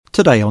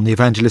Today on the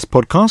Evangelist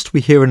podcast,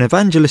 we hear an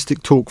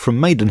evangelistic talk from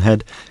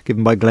Maidenhead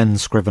given by Glen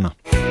Scrivener.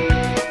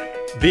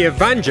 The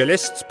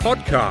Evangelists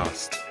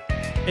podcast.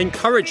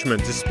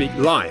 Encouragement to speak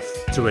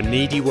life to a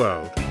needy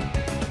world.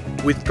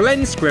 With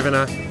Glen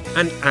Scrivener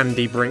and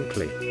Andy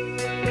Brinkley.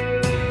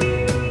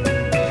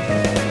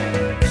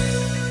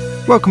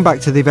 Welcome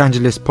back to the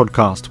Evangelist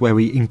podcast, where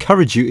we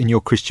encourage you in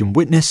your Christian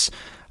witness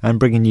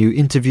and bringing you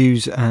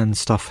interviews and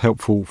stuff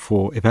helpful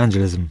for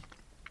evangelism.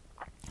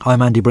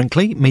 I'm Andy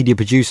Brinkley, media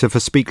producer for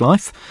Speak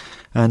Life,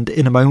 and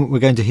in a moment we're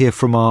going to hear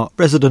from our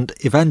resident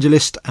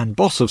evangelist and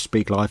boss of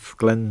Speak Life,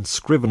 Glen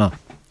Scrivener.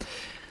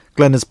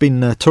 Glen has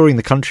been touring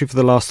the country for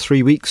the last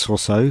 3 weeks or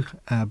so,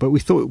 but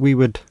we thought we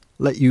would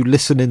let you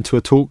listen into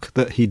a talk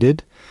that he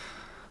did.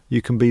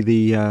 You can be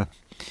the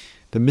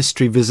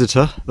mystery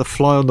visitor, the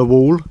fly on the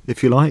wall,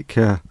 if you like,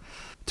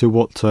 to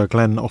what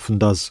Glen often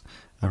does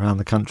around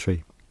the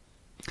country.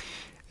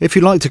 If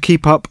you'd like to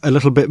keep up a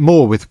little bit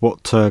more with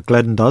what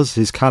Glen does,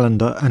 his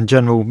calendar and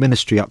general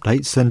ministry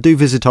updates, then do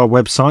visit our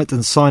website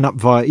and sign up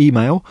via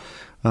email.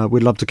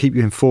 We'd love to keep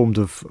you informed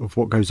of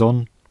what goes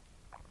on.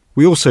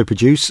 We also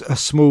produce a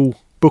small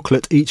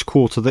booklet each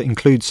quarter that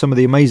includes some of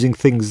the amazing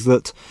things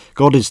that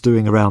God is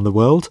doing around the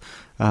world.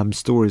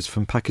 Stories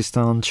from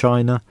Pakistan,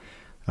 China,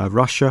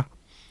 Russia.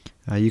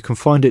 You can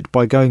find it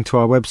by going to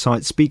our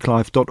website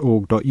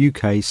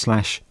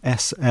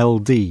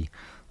speaklife.org.uk/SLD.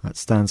 That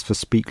stands for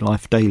Speak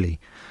Life Daily.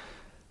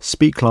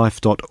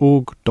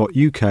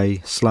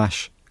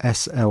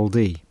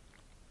 speaklife.org.uk/SLD.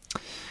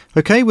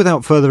 Okay,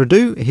 without further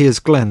ado, here's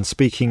Glen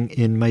speaking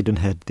in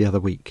Maidenhead the other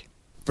week.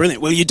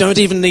 Brilliant. Well, you don't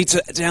even need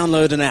to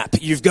download an app.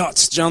 You've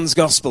got John's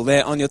Gospel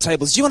there on your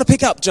tables. Do you want to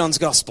pick up John's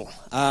Gospel?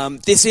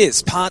 This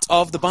is part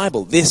of the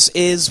Bible. This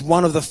is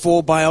one of the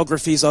 4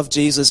 biographies of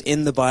Jesus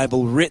in the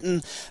Bible,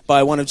 written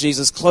by one of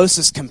Jesus'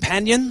 closest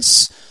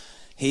companions.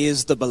 He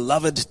is the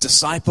beloved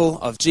disciple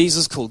of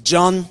Jesus called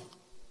John,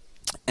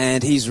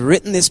 and he's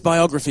written this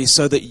biography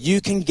so that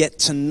you can get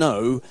to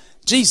know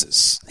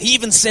Jesus. He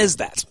even says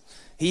that.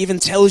 He even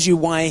tells you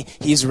why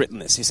he's written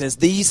this. He says,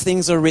 these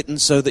things are written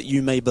so that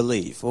you may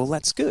believe. Well,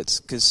 that's good,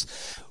 because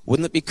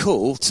wouldn't it be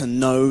cool to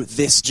know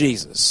this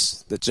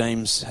Jesus that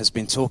James has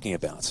been talking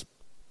about?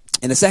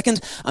 In a second,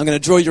 I'm going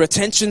to draw your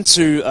attention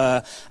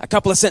to a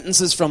couple of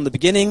sentences from the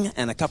beginning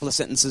and a couple of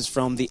sentences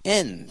from the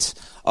end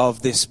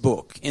of this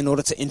book in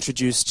order to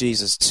introduce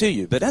Jesus to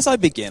you. But as I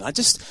begin, I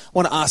just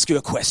want to ask you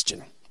a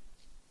question.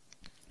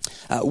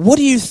 What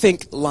do you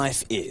think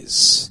life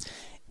is?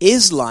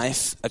 Is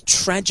life a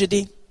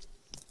tragedy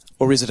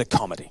or is it a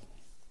comedy?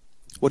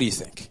 What do you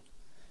think?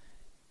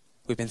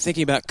 We've been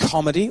thinking about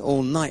comedy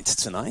all night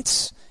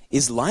tonight.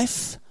 Is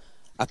life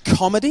a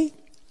comedy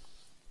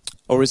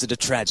or is it a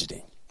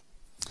tragedy?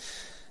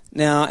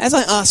 Now, as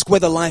I ask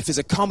whether life is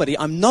a comedy,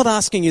 I'm not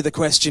asking you the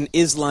question,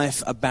 is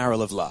life a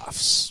barrel of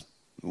laughs?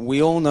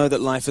 We all know that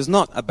life is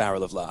not a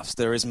barrel of laughs.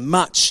 There is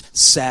much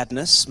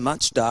sadness,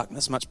 much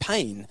darkness, much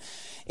pain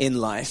in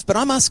life. But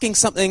I'm asking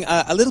something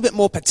a little bit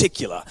more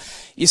particular.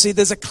 You see,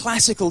 there's a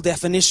classical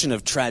definition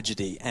of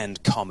tragedy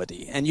and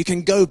comedy. And you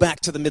can go back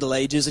to the Middle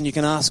Ages and you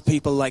can ask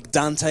people like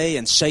Dante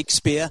and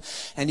Shakespeare,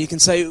 and you can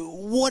say,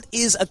 what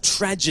is a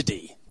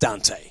tragedy,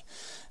 Dante?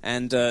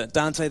 And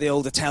Dante, the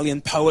old Italian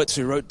poet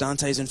who wrote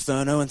Dante's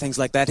Inferno and things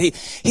like that,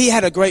 he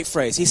had a great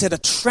phrase. He said, a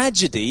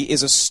tragedy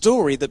is a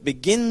story that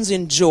begins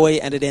in joy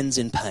and it ends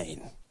in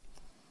pain.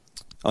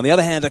 On the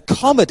other hand, a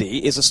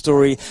comedy is a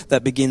story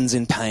that begins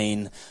in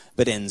pain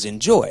but ends in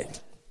joy.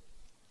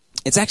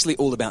 It's actually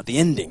all about the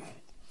ending.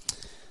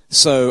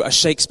 So a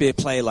Shakespeare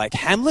play like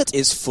Hamlet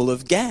is full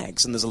of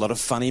gags, and there's a lot of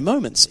funny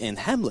moments in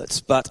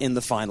Hamlet. But in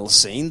the final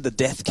scene, the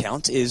death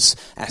count is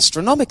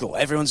astronomical.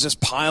 Everyone's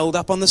just piled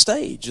up on the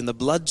stage, and the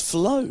blood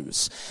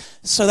flows.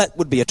 So that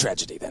would be a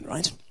tragedy then,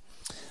 right?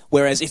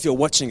 Whereas if you're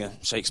watching a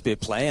Shakespeare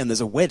play and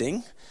there's a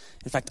wedding,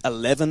 in fact,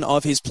 11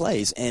 of his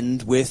plays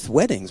end with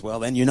weddings, well,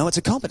 then you know it's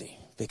a comedy,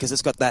 because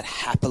it's got that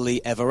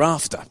happily ever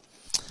after.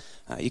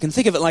 You can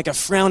think of it like a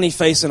frowny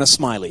face and a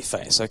smiley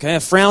face, okay? A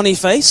frowny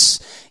face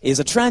is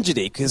a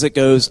tragedy because it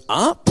goes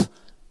up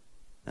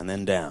and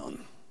then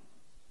down.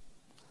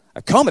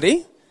 A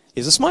comedy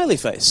is a smiley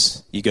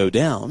face. You go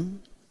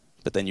down,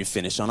 but then you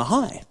finish on a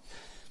high.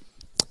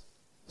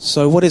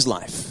 So what is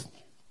life?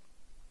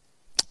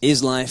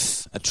 Is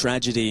life a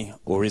tragedy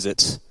or is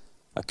it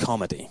a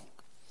comedy?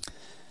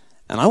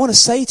 And I want to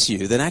say to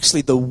you that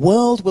actually the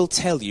world will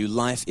tell you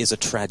life is a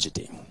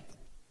tragedy.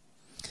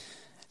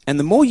 And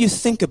the more you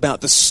think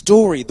about the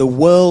story the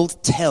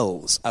world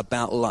tells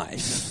about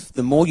life,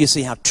 the more you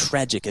see how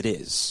tragic it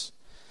is.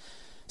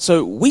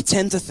 So we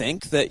tend to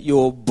think that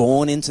you're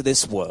born into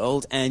this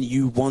world and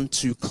you want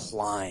to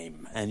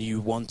climb and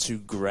you want to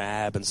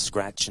grab and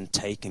scratch and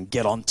take and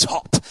get on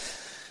top.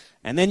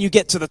 And then you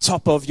get to the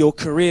top of your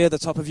career, the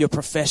top of your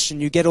profession,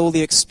 you get all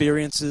the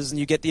experiences and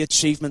you get the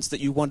achievements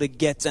that you want to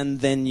get, and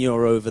then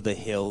you're over the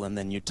hill and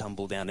then you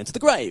tumble down into the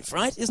grave,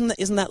 right?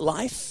 Isn't that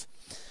life?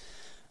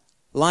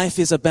 Life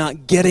is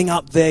about getting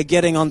up there,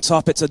 getting on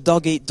top. It's a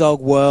dog-eat-dog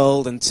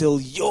world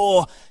until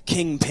you're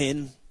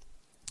kingpin,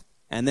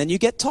 and then you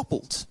get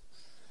toppled,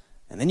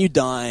 and then you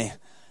die,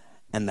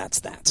 and that's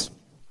that.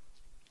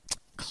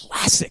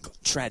 Classic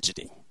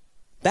tragedy.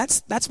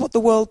 That's what the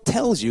world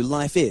tells you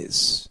life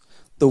is.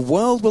 The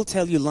world will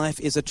tell you life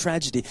is a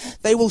tragedy.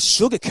 They will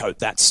sugarcoat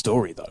that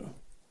story, though.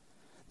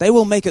 They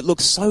will make it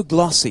look so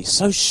glossy,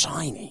 so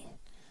shiny.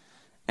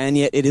 And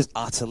yet it is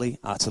utterly,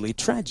 utterly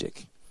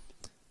tragic.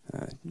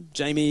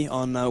 Jamie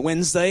on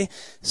Wednesday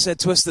said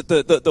to us that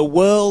the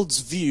world's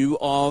view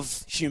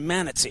of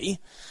humanity,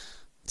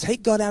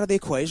 take God out of the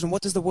equation,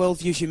 what does the world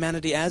view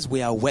humanity as?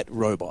 We are wet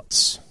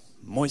robots,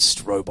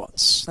 moist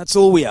robots. That's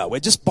all we are. We're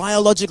just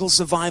biological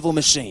survival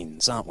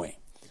machines, aren't we?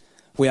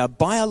 We are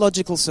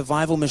biological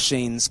survival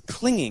machines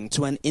clinging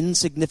to an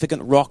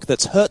insignificant rock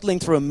that's hurtling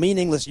through a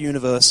meaningless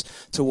universe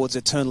towards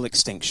eternal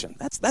extinction.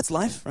 That's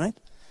life, right?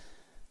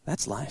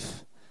 That's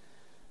life.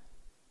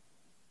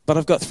 But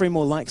I've got 3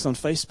 more likes on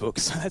Facebook,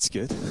 so that's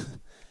good.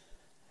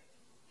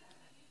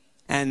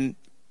 And,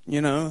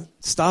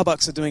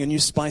 Starbucks are doing a new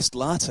spiced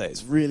latte.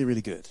 It's really,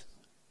 really good.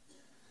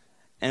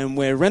 And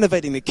we're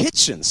renovating the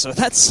kitchen, so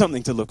that's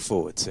something to look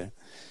forward to.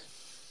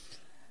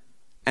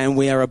 And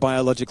we are a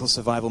biological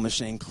survival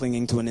machine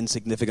clinging to an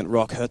insignificant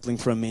rock, hurtling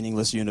through a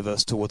meaningless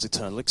universe towards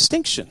eternal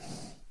extinction.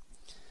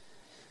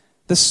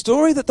 The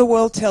story that the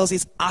world tells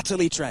is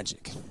utterly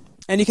tragic.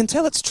 And you can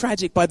tell it's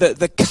tragic by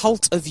the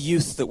cult of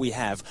youth that we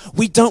have.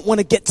 We don't want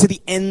to get to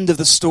the end of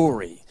the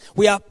story.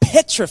 We are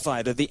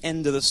petrified of the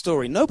end of the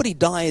story. Nobody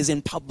dies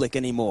in public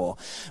anymore.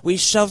 We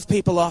shove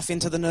people off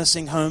into the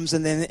nursing homes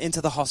and then into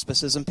the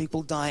hospices, and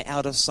people die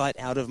out of sight,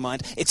 out of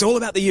mind. It's all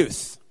about the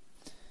youth.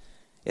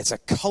 It's a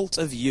cult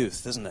of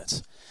youth, isn't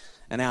it?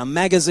 And our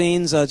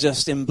magazines are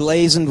just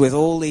emblazoned with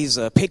all these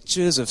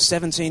pictures of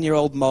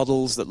 17-year-old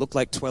models that look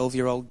like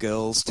 12-year-old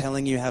girls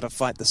telling you how to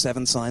fight the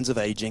 7 signs of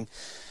aging.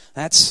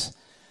 That's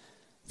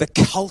the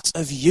cult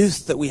of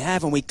youth that we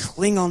have, and we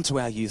cling on to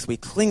our youth. We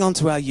cling on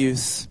to our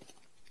youth.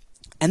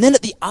 And then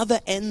at the other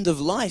end of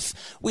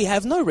life, we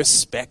have no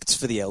respect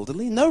for the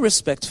elderly, no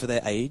respect for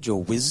their age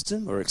or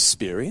wisdom or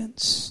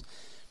experience.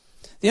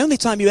 The only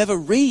time you ever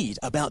read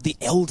about the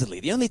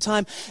elderly, the only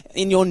time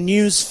in your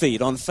news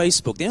feed on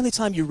Facebook, the only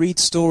time you read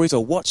stories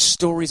or watch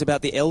stories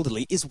about the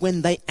elderly is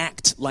when they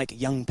act like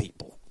young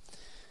people.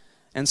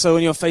 And so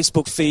in your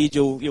Facebook feed,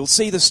 you'll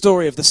see the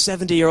story of the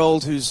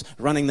 70-year-old who's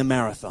running the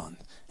marathon.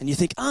 And you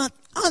think, aren't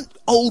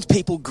old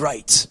people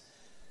great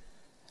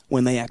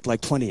when they act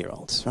like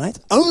 20-year-olds, right?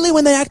 Only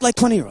when they act like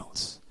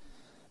 20-year-olds.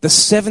 The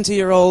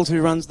 70-year-old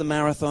who runs the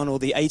marathon, or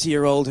the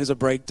 80-year-old who's a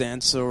break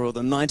dancer, or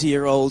the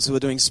 90-year-olds who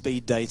are doing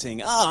speed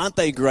dating. Aren't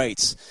they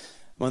great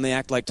when they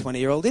act like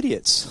 20-year-old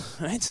idiots,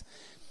 right?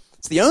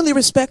 It's the only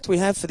respect we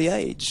have for the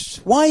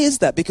age. Why is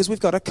that? Because we've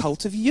got a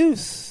cult of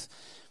youth.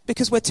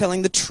 Because we're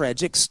telling the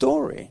tragic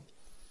story.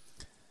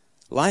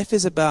 Life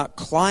is about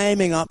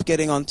climbing up,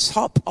 getting on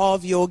top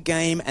of your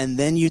game, and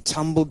then you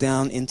tumble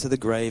down into the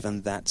grave,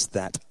 and that's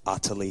that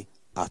utterly,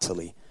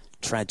 utterly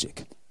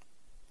tragic.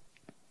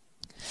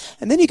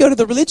 And then you go to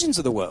the religions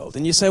of the world,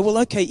 and you say, well,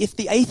 okay, if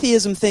the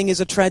atheism thing is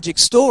a tragic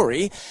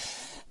story,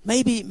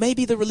 maybe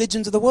the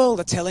religions of the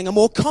world are telling a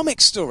more comic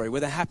story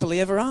with a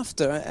happily ever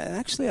after. And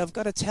actually, I've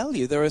got to tell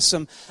you, there are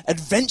some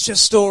adventure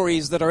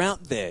stories that are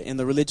out there in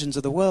the religions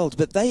of the world,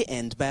 but they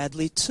end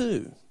badly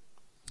too.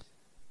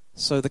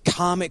 So the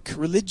karmic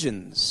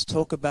religions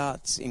talk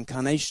about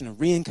incarnation and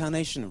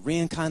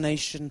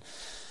reincarnation,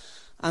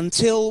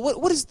 until,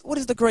 what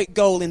is the great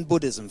goal in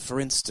Buddhism, for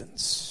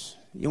instance?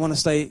 You want to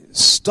say,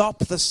 stop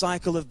the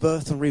cycle of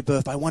birth and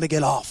rebirth. I want to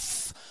get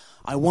off.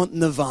 I want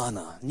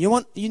nirvana. And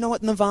you know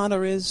what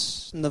nirvana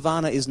is?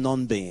 Nirvana is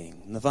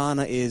non-being.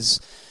 Nirvana is,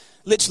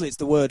 literally it's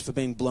the word for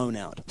being blown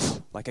out,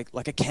 like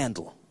a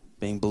candle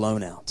being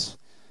blown out.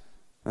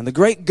 And the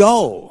great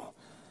goal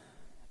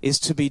is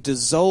to be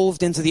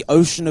dissolved into the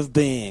ocean of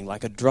being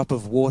like a drop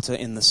of water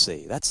in the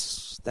sea.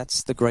 That's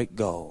the great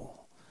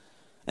goal.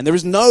 And there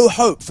is no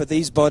hope for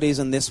these bodies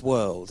in this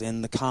world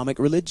in the karmic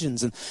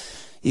religions. And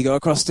you go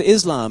across to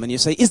Islam and you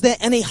say, is there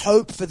any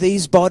hope for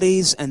these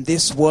bodies and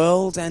this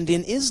world? And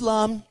in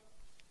Islam,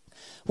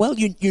 well,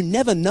 you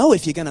never know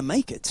if you're going to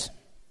make it.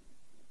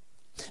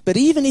 But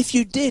even if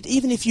you did,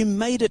 even if you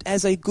made it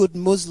as a good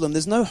Muslim,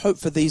 there's no hope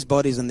for these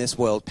bodies in this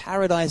world.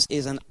 Paradise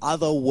is an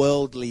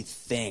otherworldly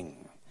thing.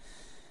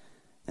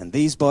 And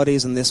these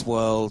bodies in this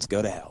world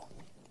go to hell.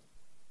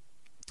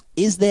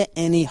 Is there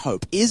any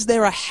hope? Is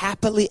there a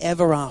happily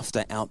ever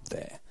after out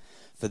there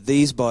for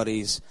these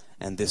bodies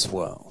and this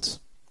world?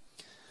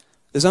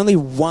 There's only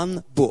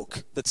one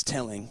book that's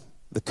telling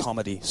the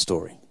comedy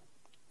story.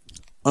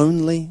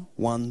 Only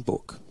one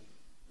book.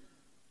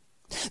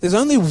 There's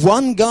only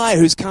one guy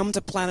who's come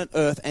to planet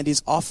Earth and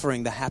is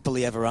offering the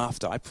happily ever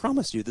after. I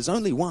promise you, there's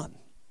only one.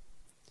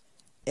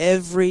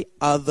 Every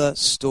other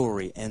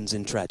story ends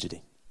in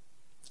tragedy.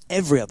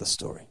 Every other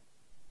story.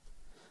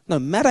 No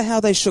matter how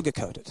they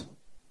sugarcoat it,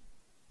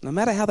 no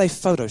matter how they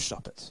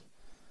Photoshop it,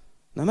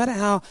 no matter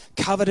how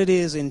covered it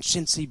is in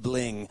chintzy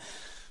bling,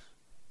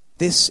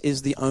 this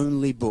is the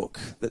only book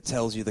that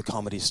tells you the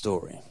comedy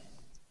story.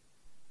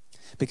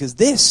 Because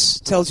this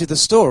tells you the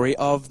story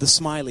of the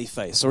smiley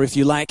face, or if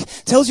you like,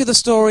 tells you the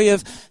story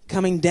of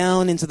coming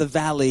down into the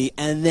valley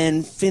and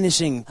then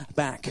finishing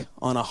back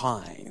on a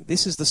high.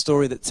 This is the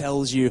story that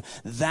tells you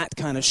that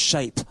kind of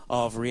shape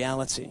of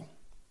reality.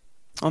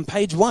 On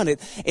page 1,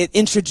 it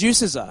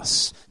introduces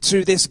us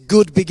to this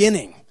good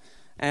beginning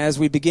as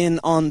we begin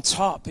on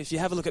top. If you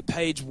have a look at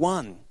page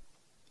 1,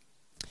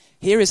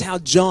 here is how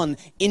John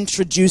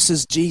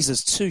introduces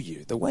Jesus to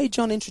you. The way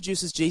John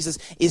introduces Jesus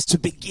is to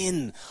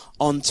begin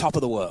on top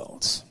of the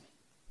world.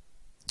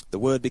 The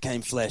Word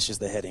became flesh is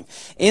the heading.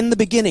 In the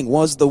beginning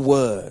was the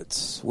Word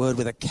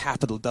with a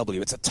capital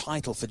W. It's a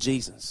title for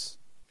Jesus.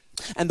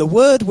 And the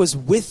Word was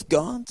with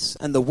God,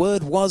 and the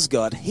Word was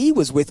God. He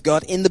was with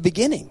God in the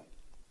beginning.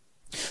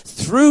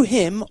 Through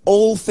him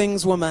all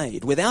things were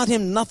made. Without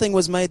him nothing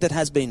was made that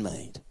has been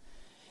made.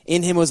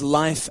 In him was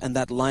life, and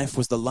that life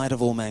was the light of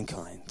all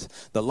mankind.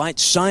 The light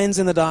shines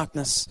in the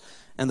darkness,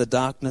 and the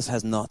darkness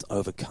has not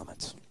overcome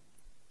it.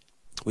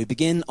 We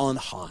begin on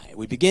high.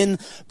 We begin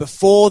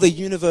before the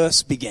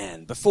universe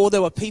began. Before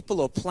there were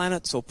people or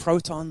planets or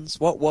protons,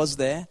 what was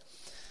there?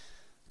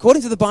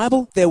 According to the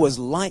Bible, there was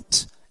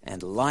light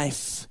and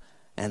life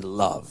and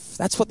love.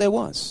 That's what there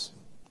was.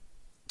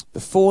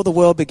 Before the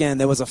world began,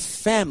 there was a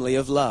family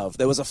of love.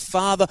 There was a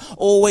father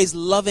always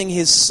loving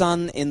his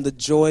son in the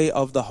joy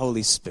of the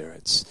Holy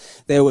Spirit.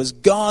 There was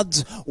God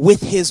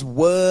with his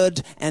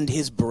word and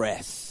his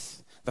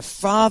breath. The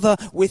Father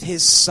with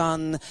his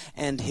Son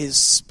and his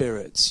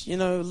Spirit. You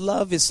know,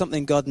 love is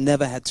something God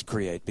never had to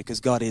create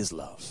because God is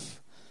love.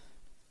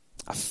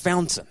 A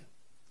fountain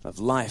of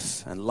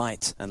life and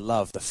light and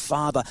love. The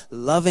Father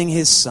loving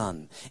his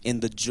Son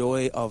in the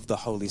joy of the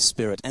Holy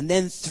Spirit. And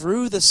then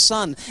through the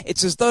Son,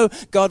 it's as though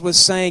God was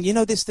saying, you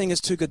know, this thing is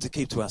too good to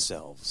keep to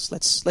ourselves.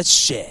 Let's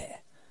share.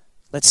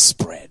 Let's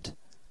spread.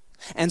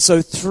 And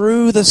so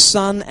through the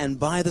Son and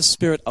by the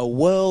Spirit, a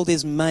world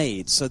is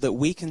made so that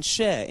we can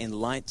share in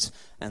light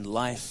and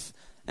life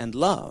and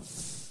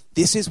love.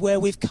 This is where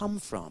we've come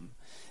from.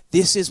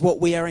 This is what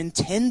we are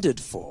intended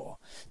for,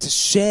 to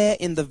share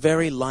in the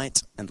very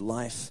light and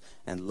life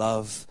and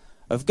love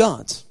of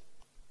God.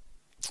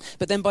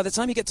 But then by the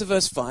time you get to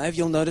verse 5,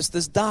 you'll notice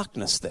there's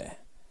darkness there.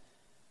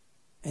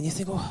 And you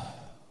think, oh,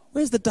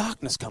 where's the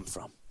darkness come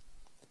from?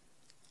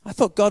 I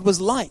thought God was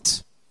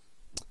light.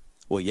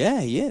 Well,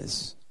 yeah, he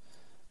is.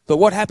 But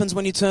what happens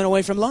when you turn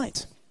away from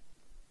light?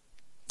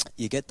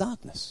 You get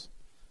darkness.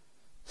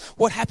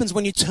 What happens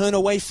when you turn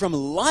away from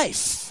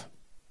life?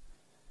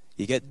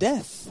 You get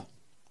death.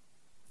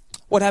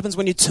 What happens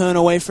when you turn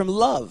away from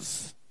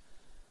love?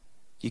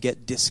 You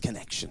get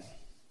disconnection.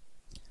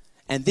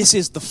 And this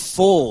is the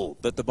fall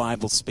that the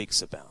Bible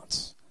speaks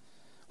about.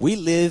 We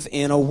live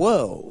in a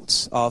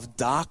world of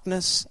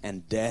darkness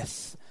and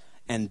death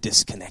and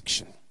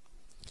disconnection.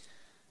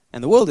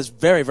 And the world is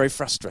very, very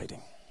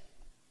frustrating.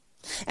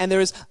 And there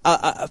is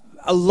a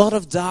lot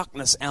of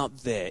darkness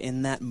out there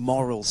in that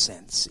moral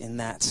sense, in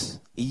that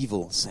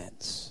evil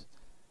sense.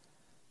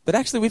 But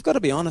actually, we've got to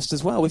be honest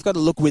as well. We've got to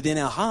look within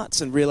our hearts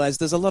and realize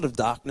there's a lot of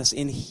darkness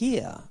in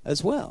here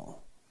as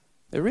well.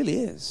 There really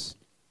is.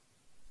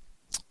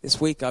 This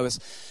week I was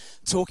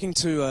talking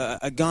to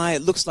a guy.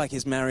 It looks like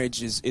his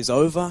marriage is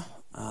over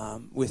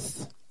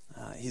with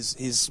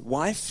his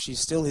wife. She's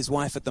still his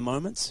wife at the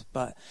moment.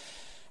 But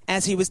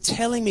as he was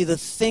telling me the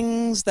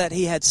things that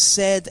he had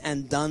said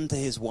and done to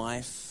his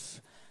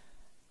wife,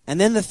 and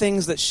then the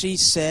things that she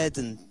said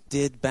and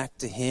did back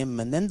to him,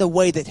 and then the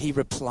way that he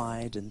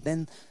replied, and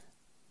then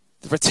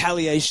the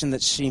retaliation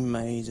that she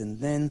made, and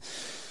then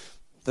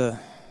the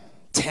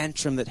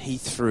tantrum that he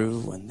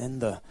threw, and then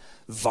the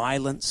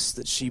violence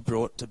that she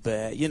brought to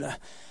bear. You know,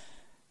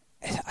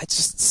 I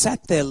just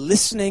sat there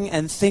listening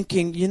and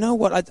thinking, you know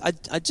what,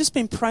 I'd just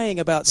been praying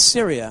about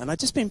Syria, and I'd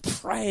just been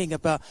praying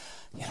about,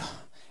 you know,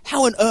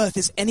 how on earth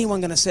is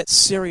anyone going to set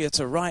Syria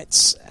to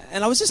rights?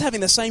 And I was just having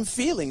the same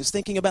feelings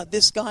thinking about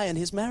this guy and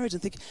his marriage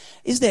and thinking,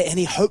 is there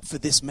any hope for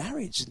this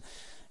marriage?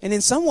 And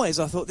in some ways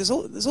I thought there's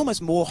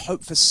almost more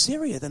hope for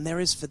Syria than there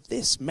is for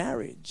this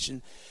marriage.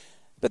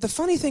 But the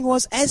funny thing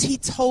was, as he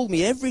told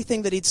me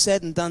everything that he'd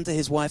said and done to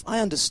his wife, I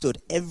understood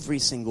every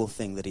single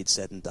thing that he'd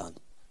said and done.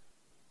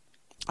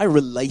 I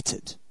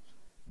related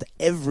to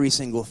every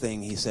single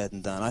thing he said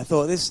and done. I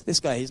thought, this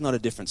guy, he's not a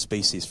different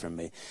species from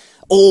me.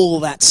 All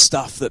that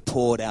stuff that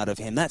poured out of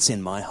him, that's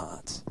in my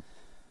heart.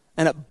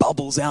 And it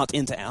bubbles out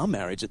into our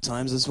marriage at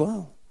times as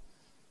well.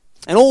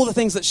 And all the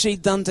things that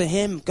she'd done to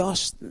him,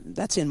 gosh,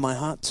 that's in my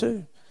heart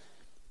too.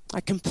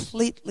 I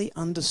completely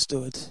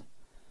understood.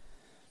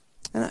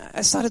 And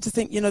I started to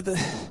think, you know,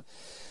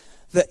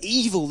 the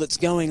evil that's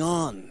going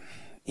on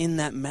in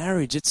that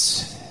marriage,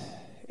 it's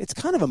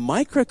kind of a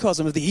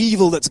microcosm of the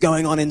evil that's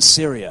going on in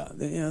Syria.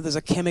 You know, there's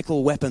a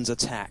chemical weapons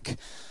attack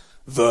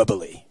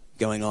verbally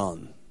going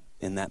on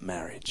in that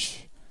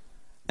marriage.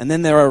 And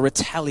then there are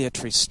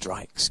retaliatory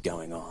strikes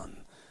going on.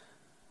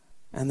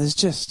 And there's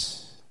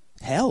just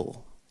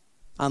hell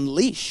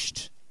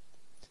unleashed.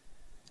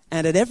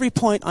 And at every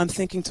point I'm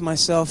thinking to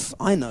myself,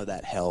 I know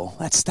that hell.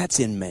 That's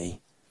in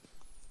me.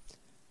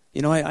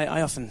 You know,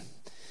 I often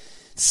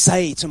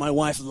say to my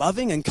wife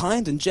loving and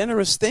kind and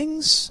generous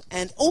things,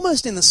 and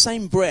almost in the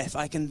same breath,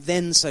 I can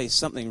then say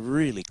something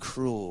really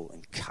cruel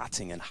and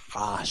cutting and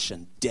harsh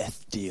and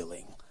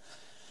death-dealing.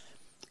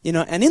 You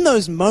know, and in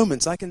those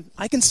moments, I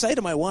can say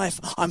to my wife,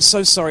 I'm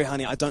so sorry,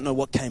 honey, I don't know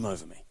what came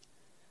over me.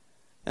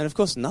 And of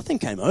course, nothing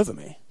came over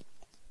me.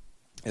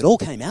 It all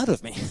came out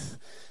of me.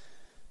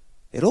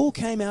 It all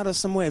came out of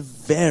somewhere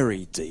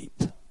very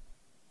deep,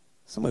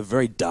 somewhere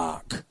very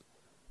dark,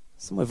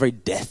 somewhere very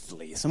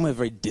deathly, somewhere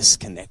very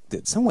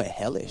disconnected, somewhere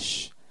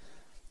hellish.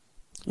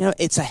 You know,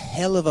 it's a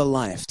hell of a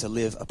life to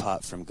live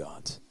apart from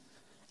God.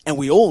 And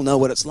we all know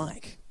what it's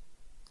like.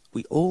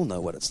 We all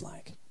know what it's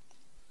like.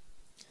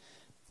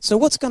 So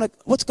what's God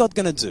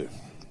going to do?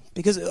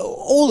 Because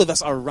all of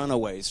us are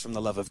runaways from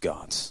the love of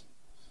God.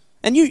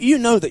 And you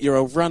know that you're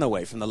a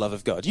runaway from the love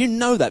of God. You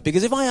know that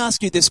because if I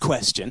ask you this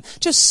question,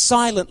 just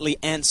silently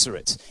answer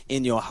it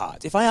in your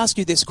heart. If I ask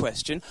you this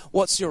question,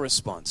 what's your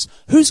response?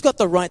 Who's got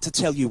the right to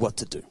tell you what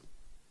to do?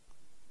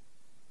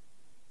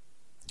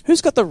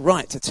 Who's got the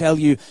right to tell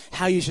you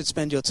how you should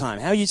spend your time,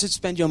 how you should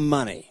spend your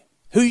money,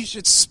 who you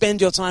should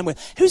spend your time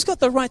with? Who's got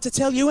the right to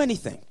tell you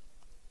anything?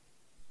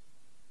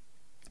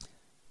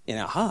 In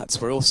our hearts,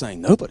 we're all saying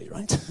nobody,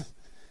 right?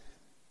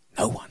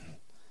 No one.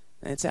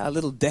 It's our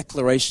little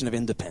declaration of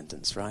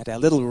independence, right? Our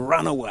little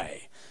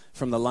runaway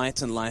from the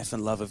light and life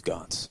and love of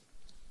God.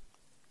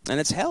 And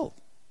it's hell.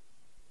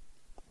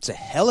 It's a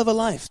hell of a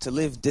life to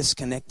live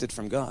disconnected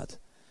from God.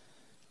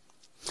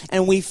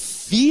 And we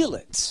feel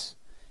it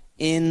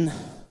in,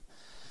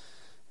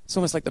 it's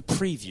almost like the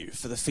preview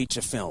for the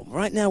feature film.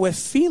 Right now we're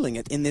feeling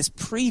it in this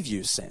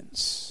preview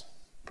sense.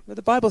 But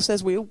the Bible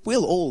says we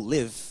will all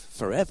live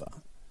forever.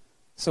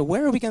 So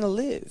where are we going to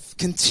live?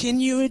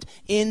 Continued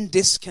in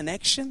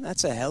disconnection?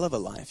 That's a hell of a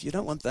life. You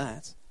don't want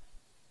that.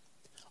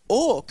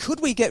 Or could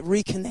we get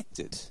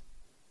reconnected?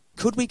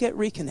 Could we get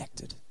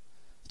reconnected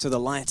to the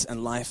light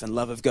and life and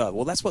love of God?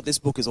 Well, that's what this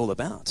book is all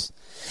about.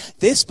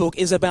 This book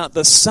is about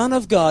the Son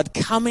of God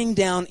coming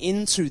down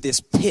into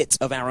this pit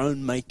of our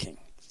own making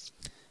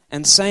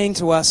and saying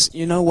to us,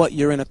 you know what,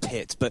 you're in a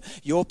pit, but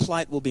your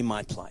plight will be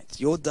my plight.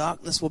 Your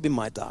darkness will be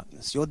my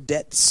darkness. Your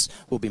debts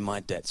will be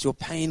my debts. Your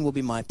pain will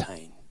be my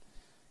pain.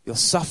 Your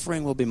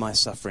suffering will be my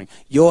suffering.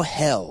 Your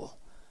hell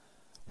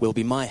will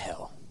be my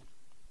hell.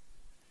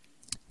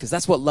 Because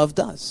that's what love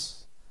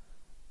does.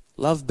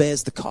 Love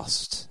bears the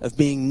cost of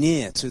being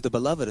near to the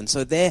beloved. And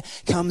so there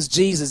comes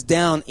Jesus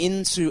down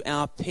into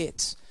our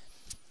pit.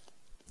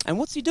 And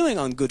what's he doing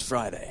on Good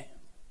Friday?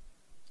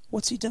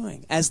 What's he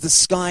doing? As the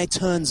sky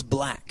turns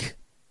black,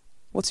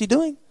 what's he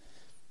doing?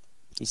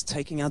 He's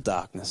taking our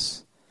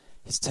darkness.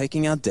 He's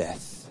taking our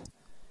death.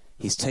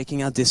 He's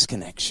taking our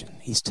disconnection.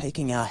 He's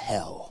taking our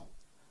hell.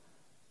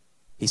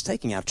 He's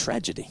taking our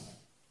tragedy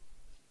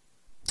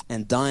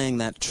and dying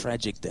that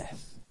tragic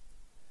death.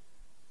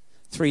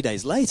 3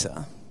 days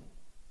later,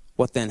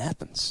 what then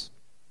happens?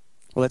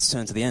 Well, let's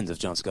turn to the end of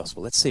John's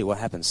Gospel. Let's see what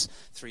happens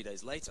 3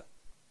 days later.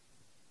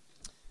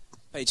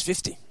 Page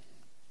 50.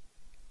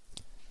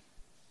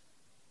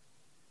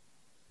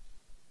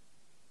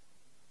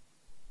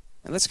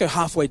 And let's go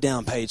halfway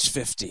down page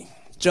 50.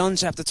 John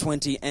chapter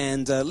 20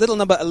 and little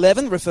number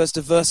 11 refers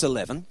to verse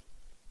 11.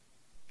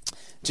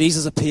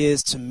 Jesus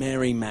appears to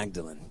Mary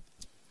Magdalene.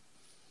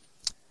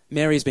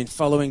 Mary's been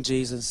following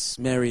Jesus.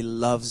 Mary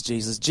loves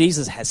Jesus.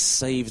 Jesus has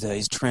saved her.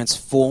 He's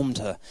transformed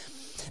her.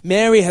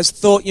 Mary has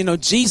thought, you know,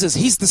 Jesus,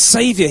 he's the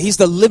Savior. He's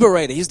the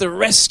liberator. He's the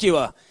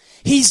rescuer.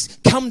 He's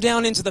come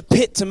down into the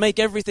pit to make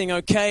everything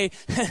okay.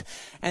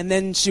 And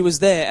then she was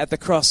there at the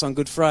cross on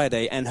Good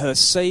Friday, and her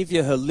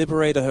Savior, her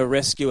liberator, her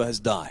rescuer has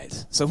died.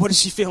 So what does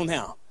she feel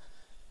now?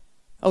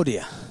 Oh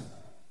dear.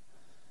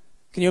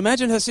 Can you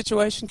imagine her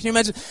situation? Can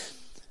you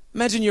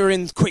imagine you're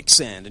in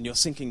quicksand and you're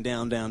sinking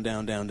down, down,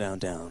 down, down, down,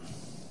 down.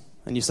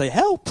 And you say,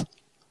 help.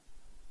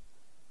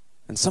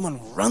 And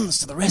someone runs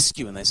to the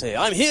rescue and they say,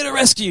 I'm here to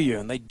rescue you.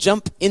 And they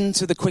jump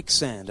into the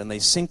quicksand and they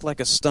sink like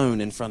a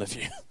stone in front of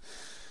you.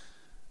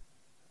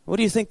 What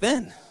do you think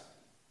then?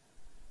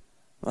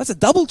 Well, that's a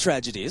double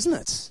tragedy, isn't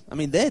it? I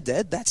mean, they're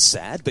dead, that's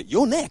sad, but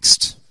you're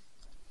next.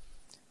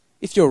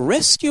 If your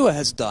rescuer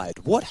has died,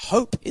 what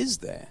hope is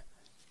there?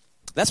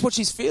 That's what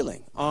she's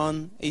feeling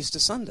on Easter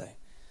Sunday.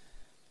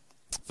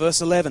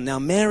 Verse 11, now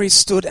Mary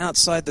stood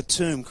outside the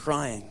tomb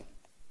crying.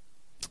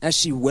 As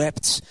she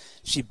wept,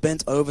 she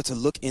bent over to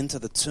look into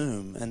the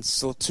tomb and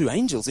saw two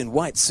angels in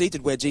white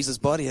seated where Jesus'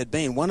 body had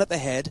been, one at the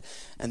head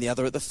and the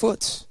other at the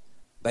foot.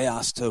 They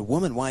asked her,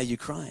 woman, why are you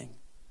crying?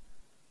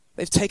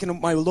 They've taken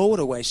my Lord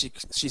away, she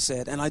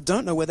said, and I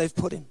don't know where they've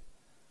put him.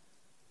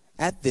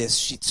 At this,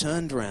 she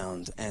turned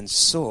round and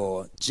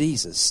saw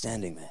Jesus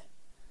standing there.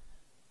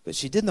 But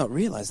she did not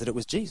realize that it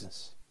was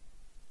Jesus.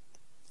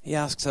 He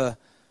asked her,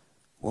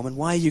 woman,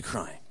 why are you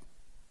crying?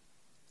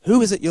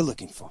 Who is it you're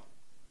looking for?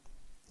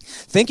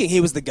 Thinking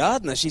he was the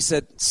gardener, she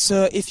said,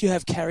 sir, if you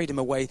have carried him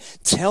away,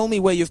 tell me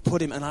where you've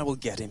put him and I will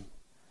get him.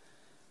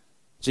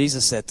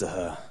 Jesus said to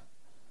her,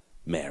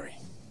 Mary.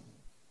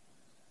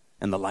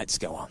 And the lights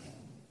go on.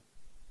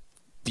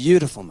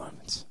 Beautiful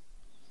moment.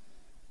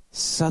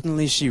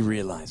 Suddenly she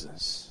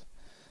realizes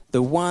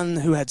the one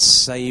who had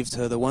saved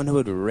her, the one who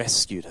had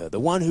rescued her, the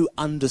one who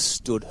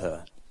understood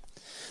her,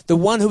 the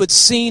one who had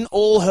seen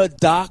all her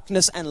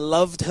darkness and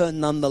loved her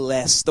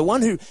nonetheless, the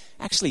one who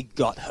actually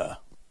got her,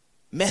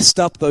 messed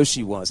up though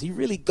she was. He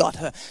really got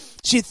her.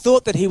 She had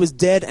thought that he was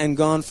dead and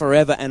gone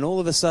forever, and all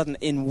of a sudden,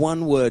 in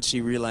one word,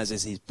 she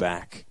realizes he's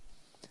back,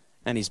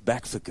 and he's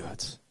back for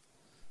good.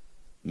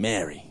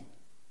 Mary,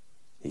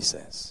 he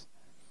says.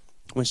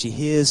 When she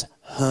hears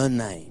her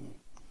name,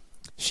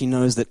 she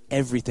knows that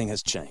everything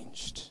has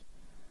changed.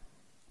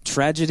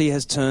 Tragedy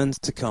has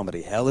turned to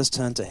comedy. Hell has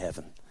turned to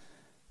heaven.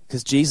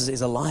 Because Jesus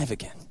is alive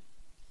again.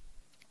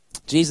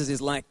 Jesus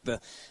is like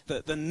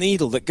the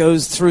needle that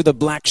goes through the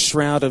black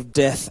shroud of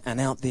death and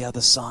out the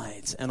other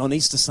side. And on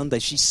Easter Sunday,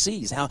 she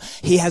sees how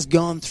he has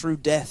gone through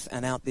death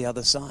and out the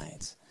other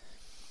side.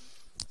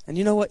 And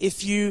you know what?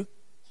 If you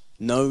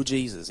know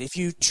Jesus, if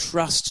you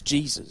trust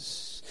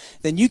Jesus,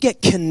 then you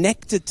get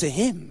connected to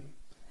him.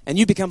 And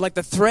you become like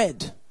the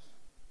thread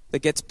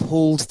that gets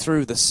pulled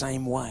through the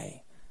same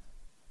way.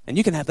 And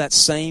you can have that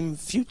same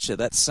future,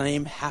 that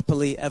same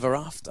happily ever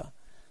after.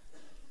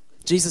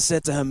 Jesus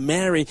said to her,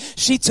 Mary.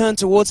 She turned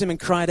towards him and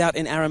cried out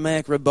in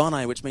Aramaic,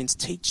 Rabboni, which means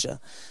teacher.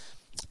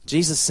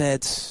 Jesus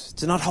said,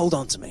 do not hold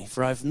on to me,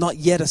 for I have not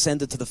yet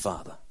ascended to the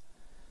Father.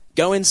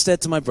 Go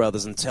instead to my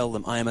brothers and tell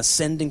them, I am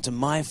ascending to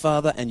my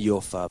Father and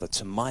your Father,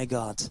 to my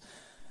God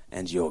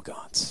and your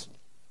God.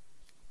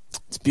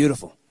 It's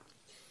beautiful.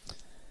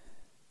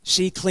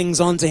 She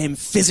clings on to him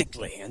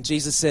physically, and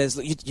Jesus says,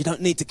 look, you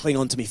don't need to cling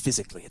on to me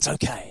physically. It's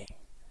okay.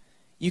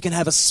 You can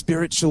have a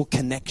spiritual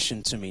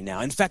connection to me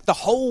now. In fact, the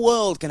whole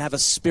world can have a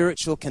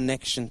spiritual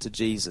connection to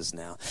Jesus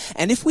now.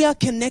 And if we are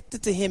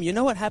connected to him, you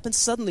know what happens?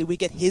 Suddenly we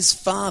get his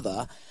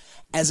Father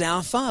as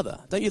our Father.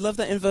 Don't you love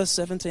that in verse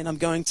 17? I'm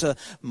going to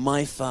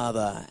my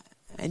Father,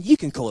 and you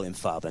can call him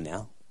Father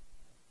now.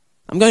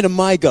 I'm going to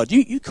my God.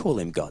 You call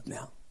him God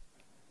now.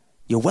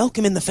 You're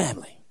welcome in the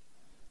family.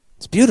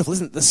 It's beautiful,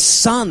 isn't it? The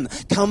Son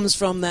comes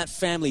from that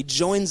family,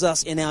 joins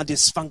us in our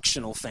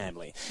dysfunctional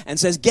family, and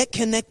says, get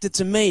connected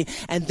to me.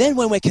 And then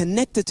when we're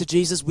connected to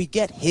Jesus, we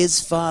get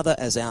his Father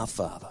as our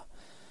Father.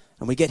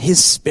 And we get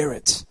his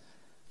Spirit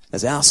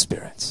as our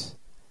Spirit.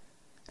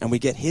 And we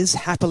get his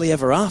happily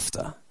ever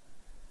after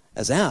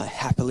as our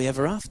happily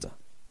ever after.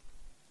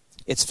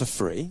 It's for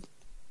free,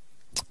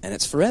 and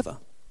it's forever.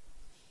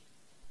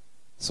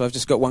 So I've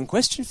just got one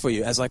question for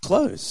you as I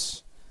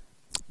close.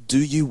 Do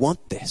you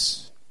want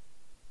this?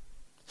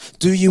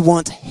 Do you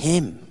want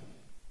him?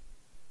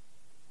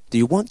 Do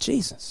you want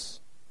Jesus?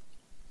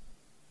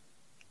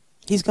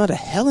 He's gone to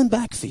hell and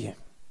back for you.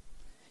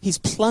 He's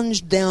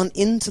plunged down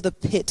into the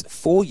pit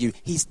for you.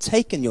 He's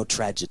taken your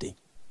tragedy.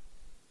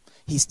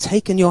 He's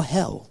taken your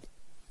hell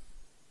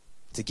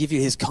to give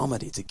you his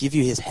comedy, to give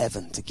you his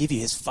heaven, to give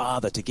you his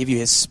Father, to give you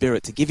his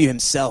Spirit, to give you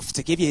himself,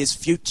 to give you his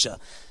future,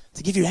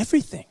 to give you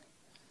everything.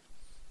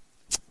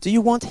 Do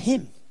you want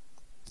him?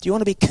 Do you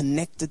want to be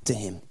connected to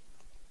him?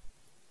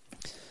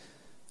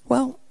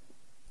 Well,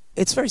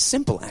 it's very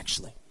simple,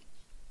 actually.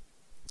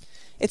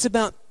 It's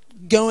about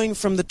going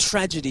from the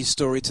tragedy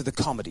story to the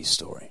comedy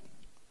story.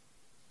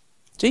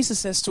 Jesus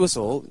says to us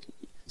all,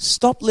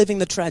 stop living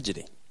the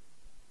tragedy.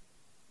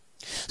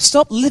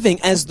 Stop living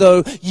as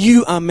though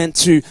you are meant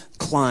to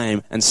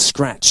climb and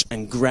scratch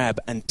and grab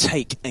and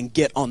take and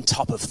get on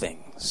top of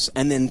things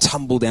and then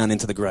tumble down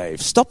into the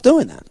grave. Stop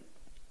doing that.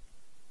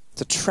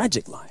 It's a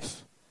tragic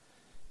life.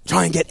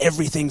 Try and get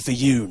everything for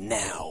you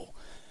now,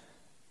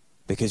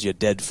 because you're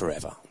dead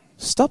forever.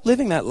 Stop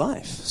living that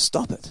life.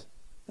 Stop it.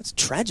 That's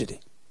tragedy.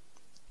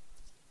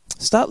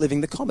 Start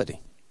living the comedy.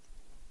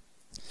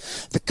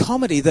 The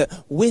comedy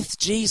that with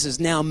Jesus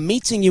now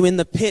meeting you in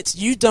the pit,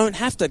 you don't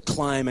have to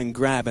climb and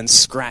grab and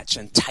scratch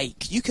and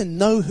take. You can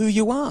know who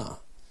you are.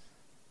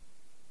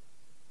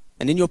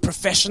 And in your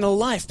professional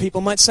life,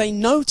 people might say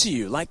no to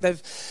you, like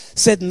they've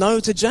said no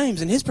to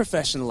James in his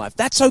professional life.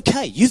 That's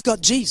okay. You've got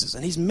Jesus,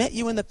 and he's met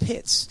you in the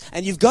pits,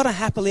 and you've got a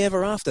happily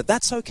ever after.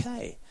 That's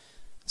okay.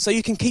 So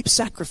you can keep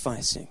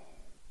sacrificing.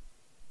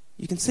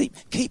 You can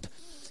keep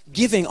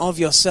giving of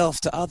yourself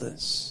to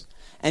others.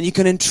 And you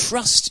can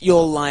entrust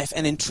your life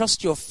and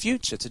entrust your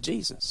future to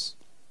Jesus.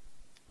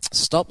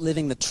 Stop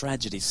living the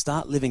tragedy.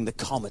 Start living the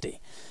comedy.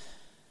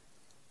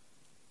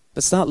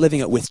 But start living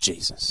it with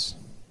Jesus.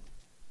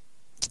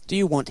 Do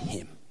you want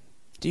him?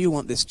 Do you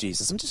want this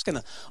Jesus? I'm just going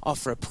to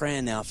offer a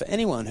prayer now for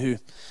anyone who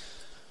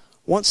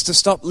wants to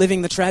stop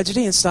living the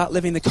tragedy and start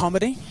living the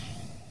comedy,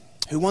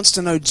 who wants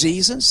to know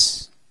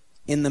Jesus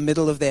in the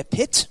middle of their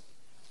pit,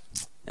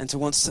 and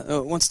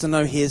wants to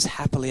know his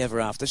happily ever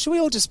after. Shall we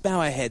all just bow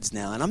our heads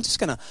now? And I'm just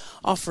going to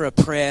offer a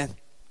prayer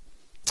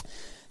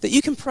that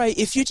you can pray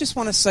if you just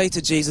want to say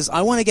to Jesus,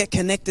 I want to get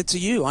connected to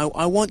you.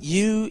 I want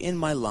you in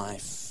my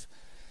life.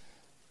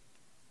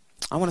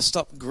 I want to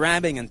stop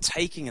grabbing and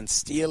taking and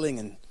stealing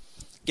and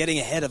getting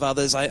ahead of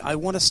others. I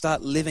want to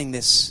start living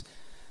this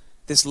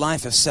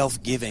life of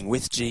self-giving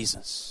with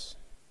Jesus.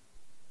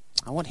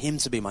 I want him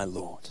to be my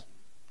Lord.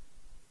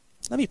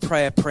 Let me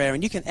pray a prayer,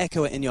 and you can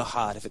echo it in your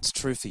heart if it's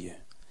true for you.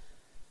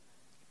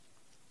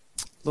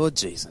 Lord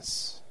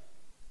Jesus,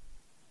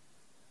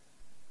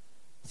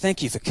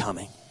 Thank you for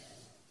coming.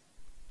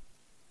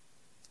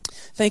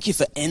 Thank you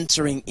for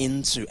entering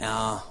into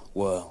our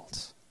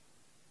world.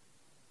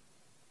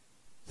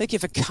 Thank you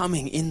for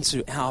coming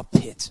into our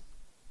pit.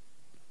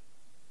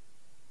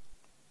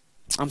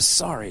 I'm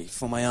sorry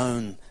for my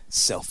own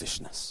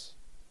selfishness.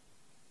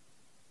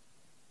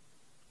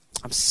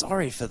 I'm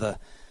sorry for the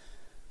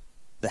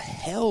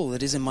hell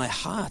that is in my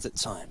heart at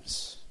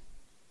times.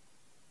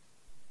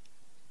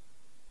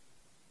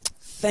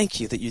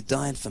 Thank you that you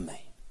died for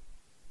me.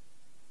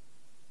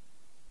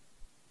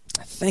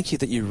 I thank you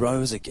that you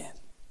rose again.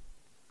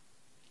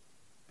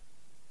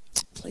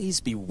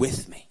 Please be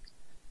with me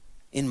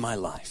in my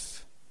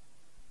life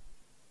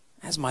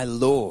as my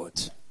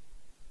Lord,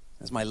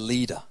 as my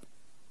leader,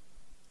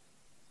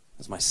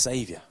 as my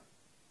Savior.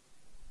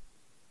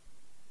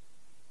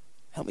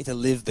 Help me to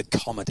live the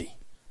comedy,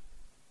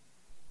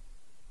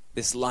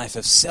 this life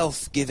of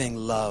self-giving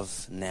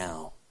love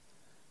now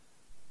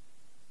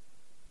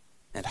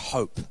and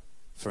hope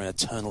for an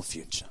eternal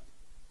future.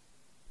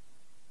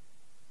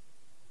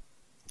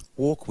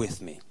 Walk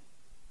with me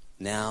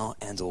now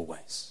and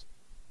always.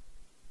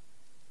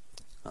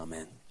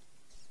 Amen.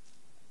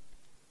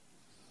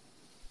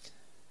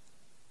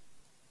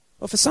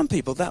 Well, for some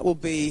people, that will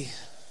be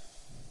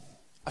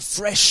a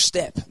fresh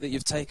step that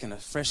you've taken, a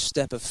fresh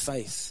step of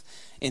faith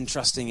in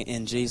trusting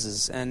in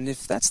Jesus. And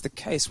if that's the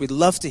case, we'd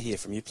love to hear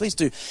from you. Please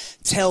do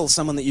tell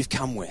someone that you've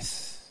come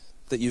with,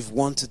 that you've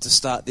wanted to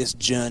start this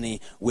journey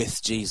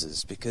with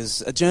Jesus,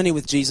 because a journey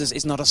with Jesus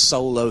is not a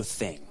solo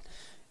thing.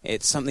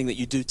 It's something that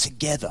you do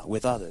together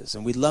with others,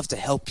 and we'd love to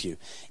help you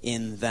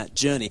in that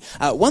journey.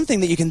 One thing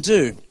that you can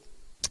do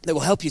that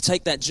will help you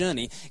take that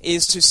journey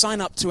is to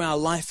sign up to our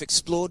Life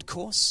Explored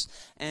course,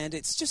 and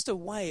it's just a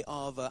way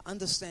of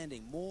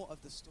understanding more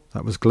of the story.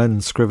 That was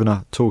Glen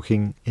Scrivener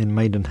talking in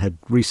Maidenhead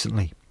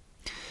recently.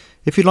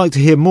 If you'd like to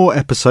hear more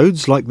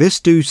episodes like this,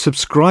 do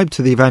subscribe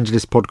to the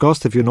Evangelist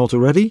podcast if you're not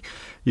already.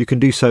 You can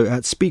do so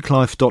at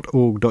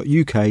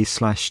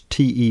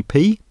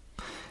speaklife.org.uk/TEP.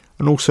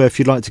 And also, if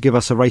you'd like to give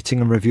us a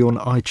rating and review on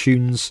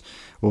iTunes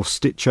or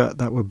Stitcher,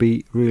 that would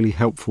be really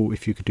helpful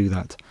if you could do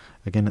that,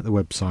 again at the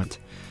website.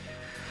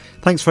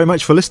 Thanks very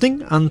much for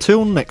listening.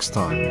 Until next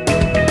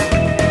time.